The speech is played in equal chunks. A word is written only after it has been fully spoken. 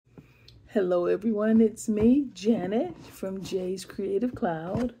Hello everyone, it's me, Janet from Jay's Creative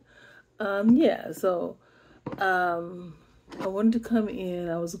Cloud. I wanted to come in.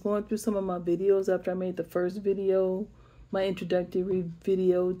 I was going through some of my videos after I made the first video, my introductory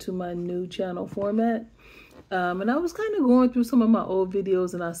video to my new channel format. And I was kind of going through some of my old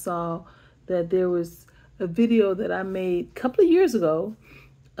videos, and I saw that there was a video that I made a couple of years ago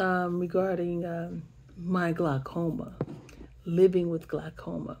regarding my glaucoma, living with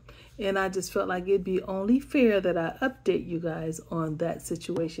glaucoma. And I just felt like it'd be only fair that I update you guys on that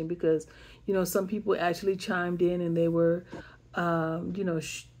situation, because, you know, some people actually chimed in and they were, sharing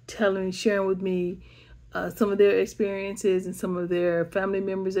with me some of their experiences and some of their family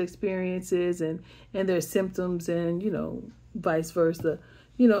members' experiences and their symptoms, and, you know, vice versa.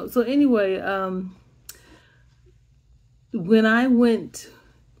 You know, so anyway, when I went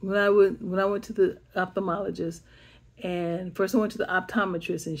to the ophthalmologist, and first I went to the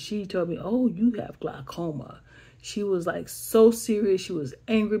optometrist, and she told me, "Oh, you have glaucoma." She was like so serious. She was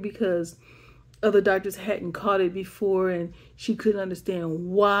angry because other doctors hadn't caught it before, and she couldn't understand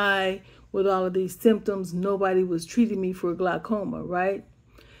why, with all of these symptoms, nobody was treating me for glaucoma, right?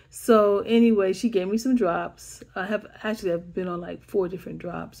 So anyway, she gave me some drops. I've been on like 4 different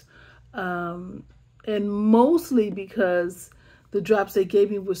drops, and mostly because the drops they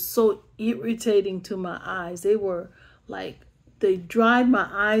gave me were so irritating to my eyes. They were like, they dried my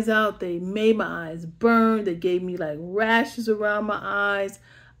eyes out. They made my eyes burn. They gave me like rashes around my eyes.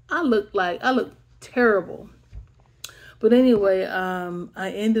 I looked terrible. But anyway,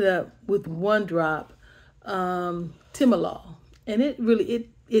 I ended up with 1 drop, Timolol, and it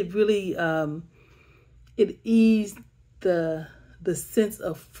eased the sense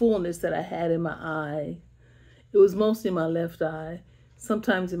of fullness that I had in my eye. It was mostly in my left eye,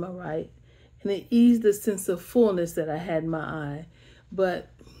 sometimes in my right. And it eased the sense of fullness that I had in my eye. But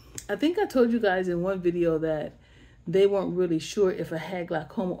I think I told you guys in one video that they weren't really sure if I had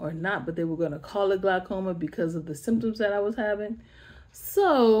glaucoma or not, but they were going to call it glaucoma because of the symptoms that I was having.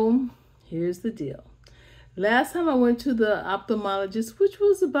 So here's the deal. Last time I went to the ophthalmologist, which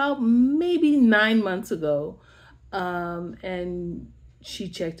was about maybe 9 months ago, and she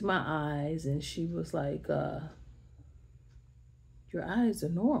checked my eyes, and she was like, your eyes are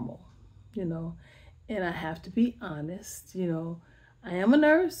normal, you know. And I have to be honest, you know, I am a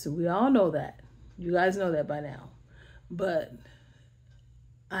nurse. We all know that. You guys know that by now. But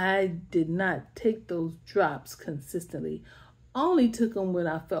I did not take those drops consistently. Only took them when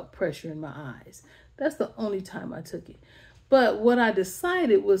I felt pressure in my eyes. That's the only time I took it. But what I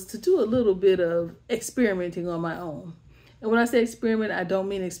decided was to do a little bit of experimenting on my own. And when I say experiment, I don't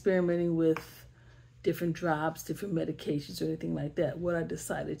mean experimenting with different drops, different medications, or anything like that. What I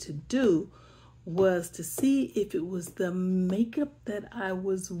decided to do was to see if it was the makeup that I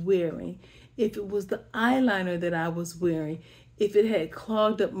was wearing, if it was the eyeliner that I was wearing, if it had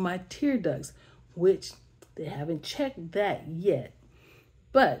clogged up my tear ducts, which they haven't checked that yet.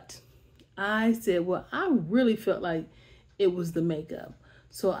 But I said, well, I really felt like it was the makeup.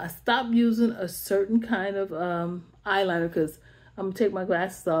 So I stopped using a certain kind of eyeliner, because I'm going to take my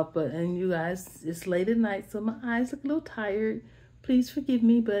glasses off, and you guys, it's late at night, so my eyes look a little tired. Please forgive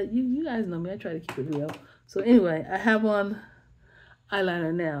me, but you guys know me. I try to keep it real. So anyway, I have on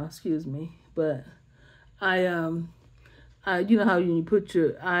eyeliner now, excuse me. But you know how you put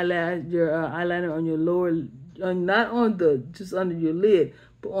your eyeliner on your lower, not on just under your lid,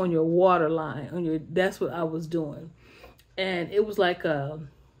 but on your waterline, that's what I was doing. And it was like a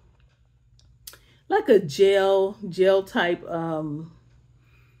gel type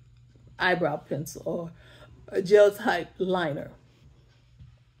eyebrow pencil, or a gel type liner.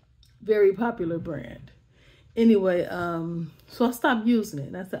 Very popular brand. Anyway, so I stopped using it,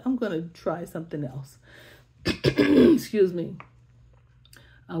 and I said, I'm gonna try something else. Excuse me.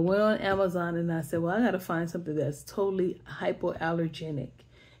 I went on Amazon and I said, well, I gotta find something that's totally hypoallergenic,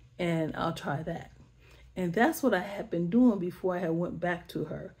 and I'll try that. And that's what I had been doing before I had went back to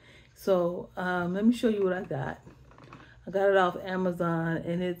her. So let me show you what I got. I got it off Amazon,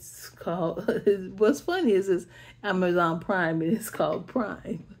 and it's called, what's funny is it's Amazon Prime, and it's called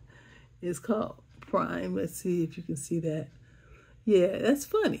Prime. It's called Prime. Let's see if you can see that. Yeah, that's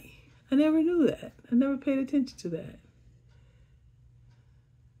funny. I never knew that. I never paid attention to that.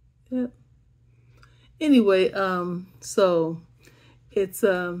 Yep. Anyway, so it's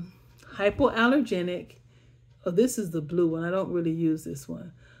hypoallergenic. Oh, this is the blue one. I don't really use this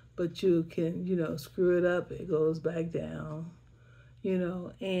one. But you can, you know, screw it up. It goes back down, you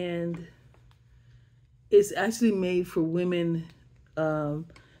know. And it's actually made for women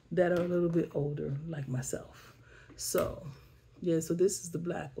that are a little bit older, like myself. So, yeah, so this is the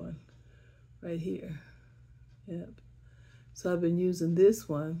black one. right here. Yep. So I've been using this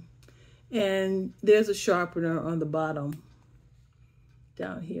one. And there's a sharpener on the bottom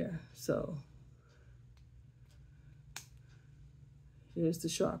down here. So here's the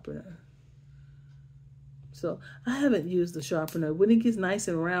sharpener. So I haven't used the sharpener. When it gets nice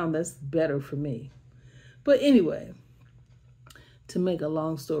and round, that's better for me. But anyway, to make a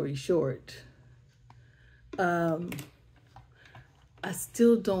long story short, I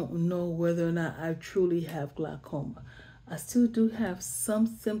still don't know whether or not I truly have glaucoma. I still do have some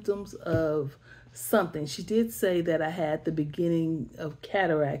symptoms of something. She did say that I had the beginning of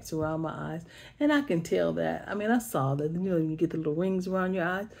cataracts around my eyes, and I can tell that. I mean, I saw that. You know, you get the little rings around your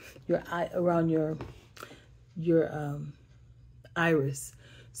eyes, around your iris.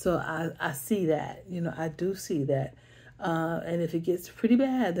 So I see that. You know, I do see that. And if it gets pretty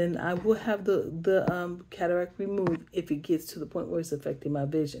bad, then I will have the cataract removed if it gets to the point where it's affecting my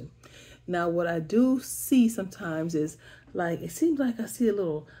vision. Now, what I do see sometimes is, like, it seems like I see a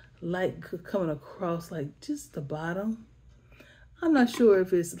little light coming across, like, just the bottom. I'm not sure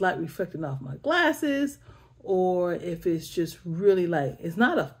if it's light reflecting off my glasses or if it's just really like, it's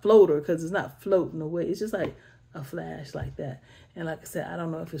not a floater because it's not floating away. It's just like a flash like that. And like I said, I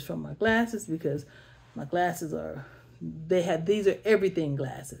don't know if it's from my glasses because my glasses are, these are everything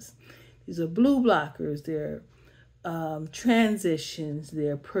glasses. These are blue blockers. They're transitions.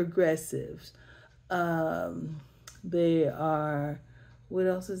 They're progressives. They are, what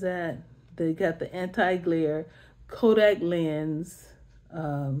else is that? They got the anti-glare, Kodak lens.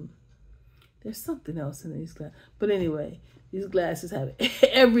 There's something else in these glasses. But anyway, these glasses have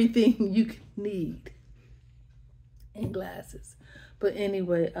everything you can need in glasses. But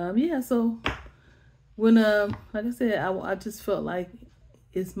anyway, yeah, so when, like I said, I just felt like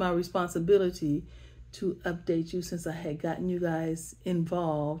it's my responsibility to update you since I had gotten you guys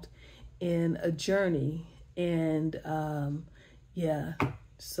involved in a journey. And yeah,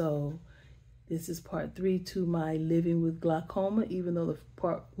 so this is part 3 to my living with glaucoma, even though the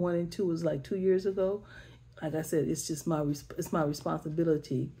part 1 and 2 was like 2 years ago. Like I said, it's just my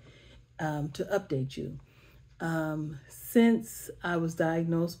responsibility to update you. Since I was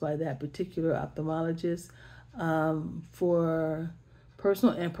diagnosed by that particular ophthalmologist, for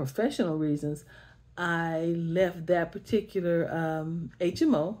personal and professional reasons, I left that particular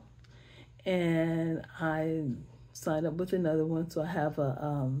HMO and I signed up with another one. So I have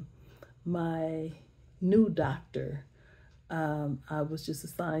my new doctor. I was just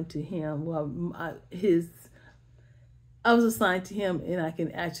assigned to him. Well, I was assigned to him, and I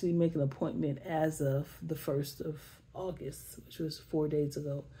can actually make an appointment as of the 1st of August, which was 4 days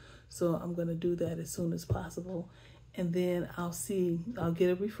ago. So I'm going to do that as soon as possible. And then I'll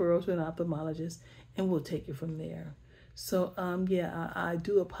get a referral to an ophthalmologist, and we'll take it from there. So, yeah, I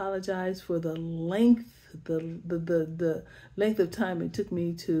do apologize for the length, the length of time it took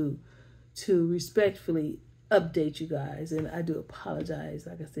me to respectfully update you guys. And I do apologize,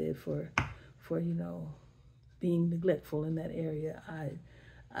 like I said, for you know, being neglectful in that area.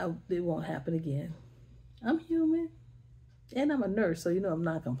 It won't happen again. I'm human, and I'm a nurse, so you know I'm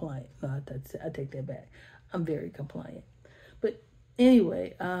not compliant. No, I take that back. I'm very compliant. But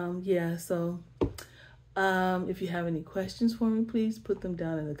anyway, yeah. So, if you have any questions for me, please put them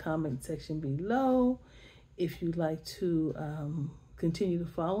down in the comment section below. If you'd like to continue to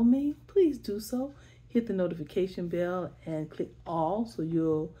follow me, please do so. Hit the notification bell and click all, so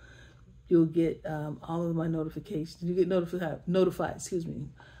you'll get all of my notifications. You get notified, excuse me.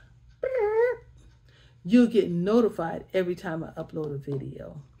 You'll get notified every time I upload a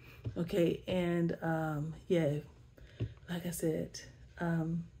video. Okay, and yeah, like I said,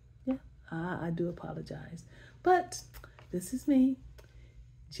 yeah, I do apologize. But this is me,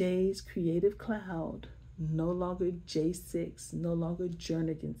 Jay's Creative Cloud. No longer J6, no longer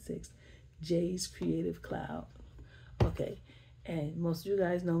Jernigan 6. Jay's Creative Cloud. Okay. And most of you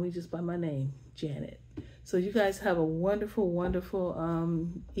guys know me just by my name, Janet. So you guys have a wonderful, wonderful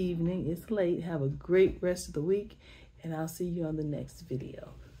evening. It's late. Have a great rest of the week. And I'll see you on the next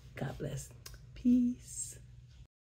video. God bless. Peace.